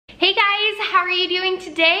how are you doing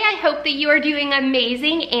today? I hope that you are doing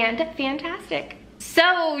amazing and fantastic.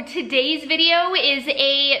 So today's video is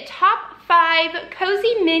a top 5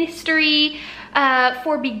 cozy mystery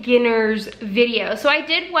for beginners video. So I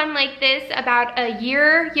did one like this about a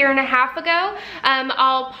year and a half ago.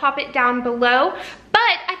 I'll pop it down below.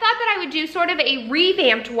 But I thought that I would do sort of a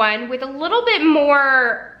revamped one with a little bit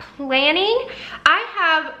more planning. I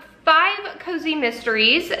have 5 cozy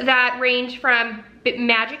mysteries that range from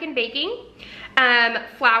magic and baking,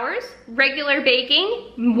 flowers, regular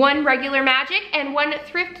baking, 1 regular magic, and 1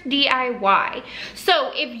 thrift DIY.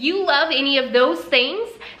 So if you love any of those things,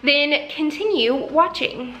 then continue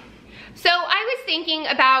watching. So I was thinking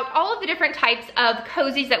about all of the different types of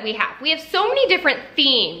cozies that we have. We have so many different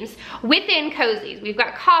themes within cozies. We've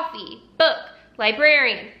got coffee, book,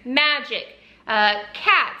 librarian, magic,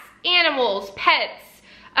 cats, animals, pets.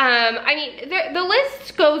 I mean, the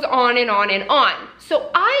list goes on and on and on. So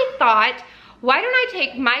I thought, why don't I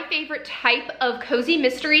take my favorite type of cozy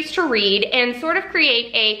mysteries to read and sort of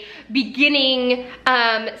create a beginning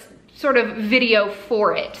sort of video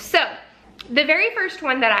for it. So the very first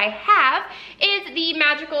one that I have is the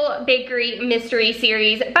Magical Bakery Mystery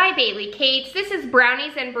Series by Bailey Cates. This is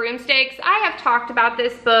Brownies and Broomsticks. I have talked about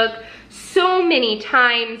this book so many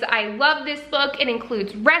times. I love this book. It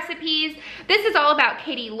includes recipes. This is all about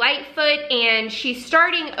Katie Lightfoot, and she's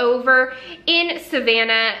starting over in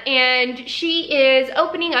Savannah, and she is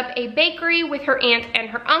opening up a bakery with her aunt and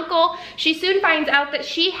her uncle. She soon finds out that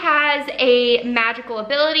she has a magical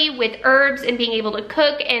ability with herbs and being able to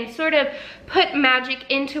cook and sort of put magic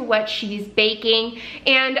into what she's baking.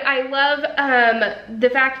 And I love the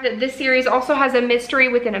fact that this series also has a mystery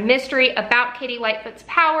within a mystery about Katie Lightfoot's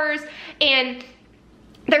powers. And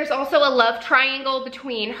there's also a love triangle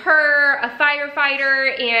between her, a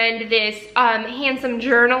firefighter, and this handsome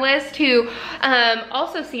journalist who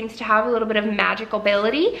also seems to have a little bit of magical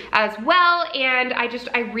ability as well. And I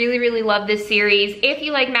really, really love this series. If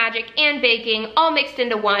you like magic and baking all mixed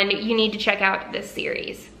into one, you need to check out this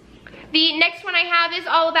series. The next one I have is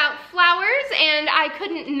all about flowers, and I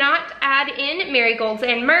couldn't not add in Marigolds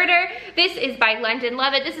and Murder. This is by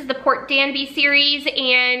Lovett. This is the Port Danby series,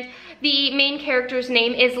 and the main character's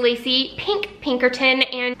name is Lacey Pinkerton,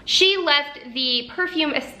 and she left the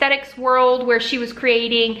perfume aesthetics world where she was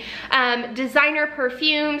creating designer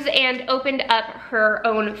perfumes and opened up her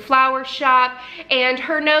own flower shop. And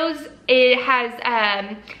her nose, it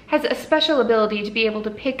has a special ability to be able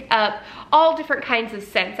to pick up all different kinds of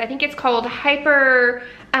scents. I think it's called hyper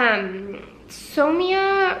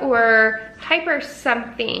somia or hyper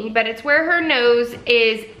something, but it's where her nose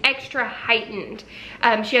is extra heightened.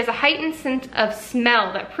 She has a heightened sense of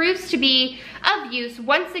smell that proves to be of use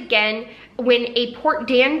once again when a Port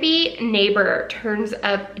Danby neighbor turns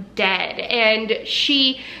up dead, and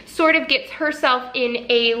she sort of gets herself in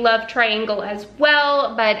a love triangle as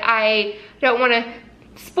well, but I don't want to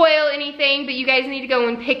spoil anything, but you guys need to go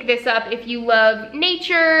and pick this up if you love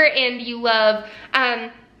nature and you love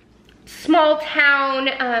small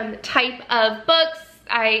town type of books.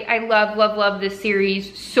 I love this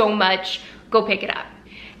series so much. Go pick it up.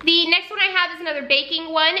 The next one I have is another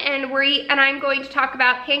baking one, and I'm going to talk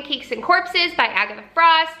about Pancakes and Corpses by Agatha.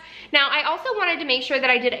 Now, I also wanted to make sure that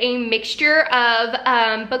I did a mixture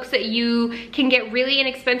of books that you can get really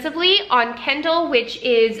inexpensively on Kindle, which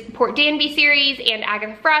is Port Danby series and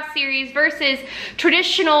Agatha Frost series, versus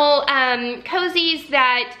traditional cozies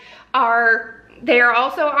that they are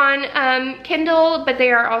also on Kindle, but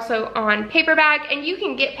they are also on paperback, and you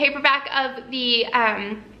can get paperback of the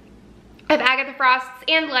of Agatha Frost's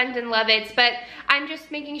and Lovett's, but I'm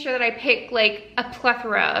just making sure that I pick like a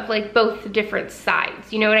plethora of like both different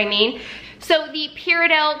sides, you know what I mean? So the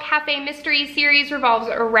Pyradelle Cafe Mystery series revolves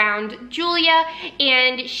around Julia,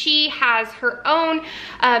 and she has her own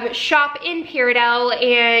shop in Pyradelle,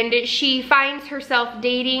 and she finds herself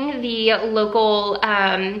dating the local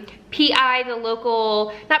PI, the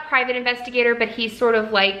local, not private investigator, but he's sort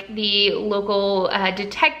of like the local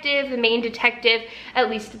detective, the main detective, at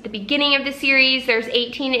least at the beginning of the series. There's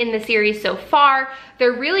 18 in the series so far.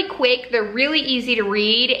 They're really quick, they're really easy to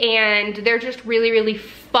read, and they're just really, really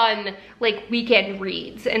fun, like weekend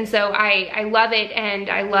reads. And so I love it, and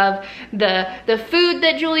I love the food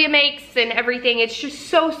that Julia makes and everything. It's just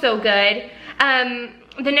so good.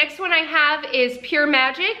 The next one I have is Pure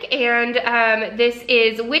Magic, and this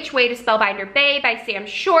is Which Way to Spellbinder Bay by Sam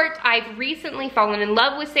Short. I've recently fallen in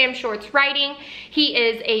love with Sam Short's writing. He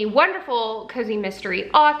is a wonderful cozy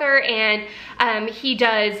mystery author, and he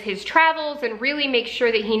does his travels and really makes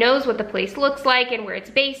sure that he knows what the place looks like and where it's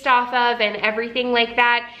based off of and everything like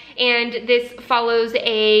that. And this follows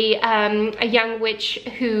a young witch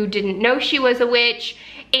who didn't know she was a witch,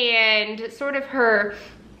 and sort of her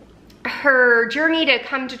journey to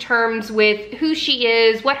come to terms with who she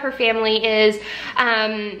is, what her family is,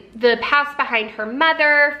 the past behind her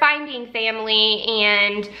mother, finding family,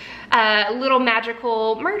 and little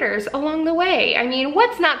magical murders along the way. I mean,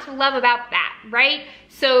 what's not to love about that, right?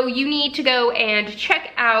 So you need to go and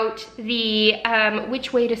check out the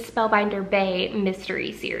Which Way to Spellbinder Bay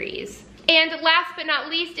mystery series. And last but not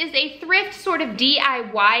least is a thrift sort of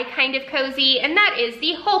DIY kind of cozy, and that is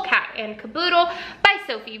the Whole Cat and Caboodle by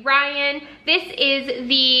Sofie Ryan. This is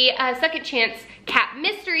the Second Chance cat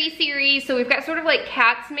mystery series, so we've got sort of like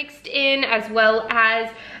cats mixed in as well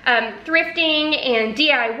as thrifting and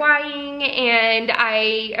DIYing, and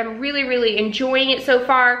I am really enjoying it so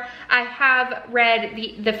far. I have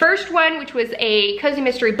read the first one, which was a cozy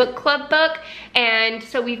mystery book club book, and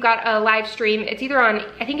so we've got a live stream. It's either on,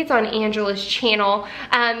 I think it's on Angela's channel.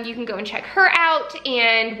 You can go and check her out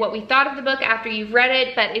and what we thought of the book after you've read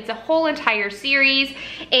it, but it's a whole entire series,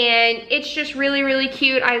 and it's just really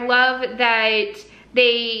cute. I love that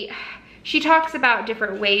she talks about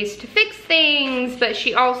different ways to fix things, but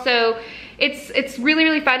she also, it's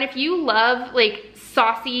really fun. If you love like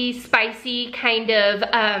saucy, spicy kind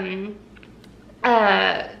of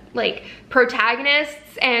like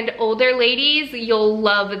protagonists and older ladies, you'll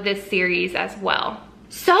love this series as well.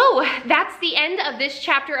 So that's the end of this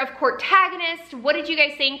chapter of Courtagonist. What did you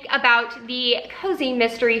guys think about the Cozy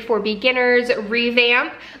Mystery for Beginners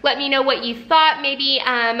revamp? Let me know what you thought. Maybe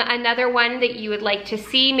another one that you would like to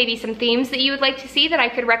see, maybe some themes that you would like to see that I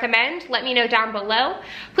could recommend. Let me know down below.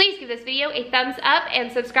 Please give this video a thumbs up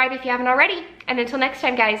and subscribe if you haven't already. And until next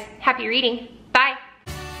time, guys, happy reading.